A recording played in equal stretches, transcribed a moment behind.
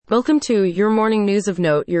Welcome to Your Morning News of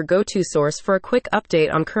Note, your go-to source for a quick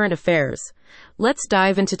update on current affairs. Let's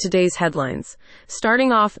dive into today's headlines.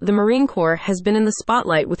 Starting off, the Marine Corps has been in the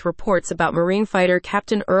spotlight with reports about Marine fighter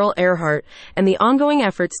Captain Earl Earhart and the ongoing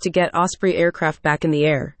efforts to get Osprey aircraft back in the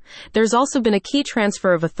air. There's also been a key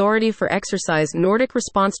transfer of authority for exercise Nordic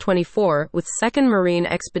Response 24, with 2nd Marine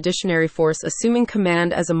Expeditionary Force assuming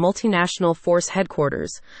command as a multinational force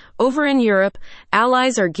headquarters. Over in Europe,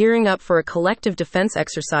 allies are gearing up for a collective defense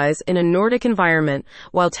exercise in a Nordic environment,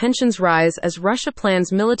 while tensions rise as Russia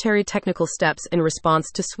plans military technical steps in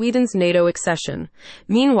response to Sweden's NATO accession.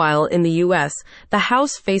 Meanwhile, in the U.S., the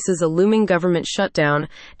House faces a looming government shutdown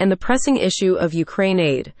and the pressing issue of Ukraine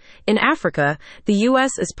aid. In Africa, the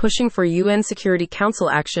U.S. is pushing for UN Security Council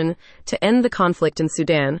action to end the conflict in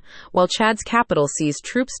Sudan, while Chad's capital sees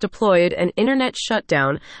troops deployed and internet shut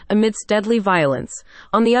down amidst deadly violence.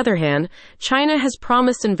 On the other hand, China has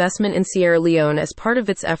promised investment in Sierra Leone as part of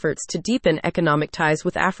its efforts to deepen economic ties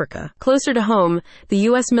with Africa. Closer to home, the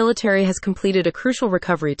U.S. military has completed a crucial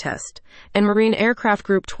recovery test, and Marine Aircraft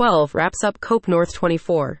Group 12 wraps up COPE North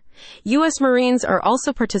 24. U.S. Marines are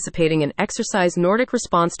also participating in Exercise Nordic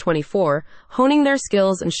Response 24, honing their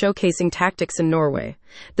skills and showcasing tactics in Norway.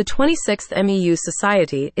 The 26th MEU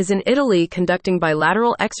Society is in Italy conducting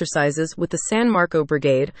bilateral exercises with the San Marco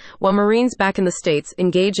Brigade, while Marines back in the States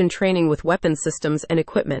engage in training with weapons systems and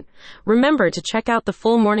equipment. Remember to check out the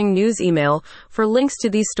full morning news email for links to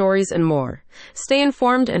these stories and more. Stay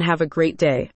informed and have a great day.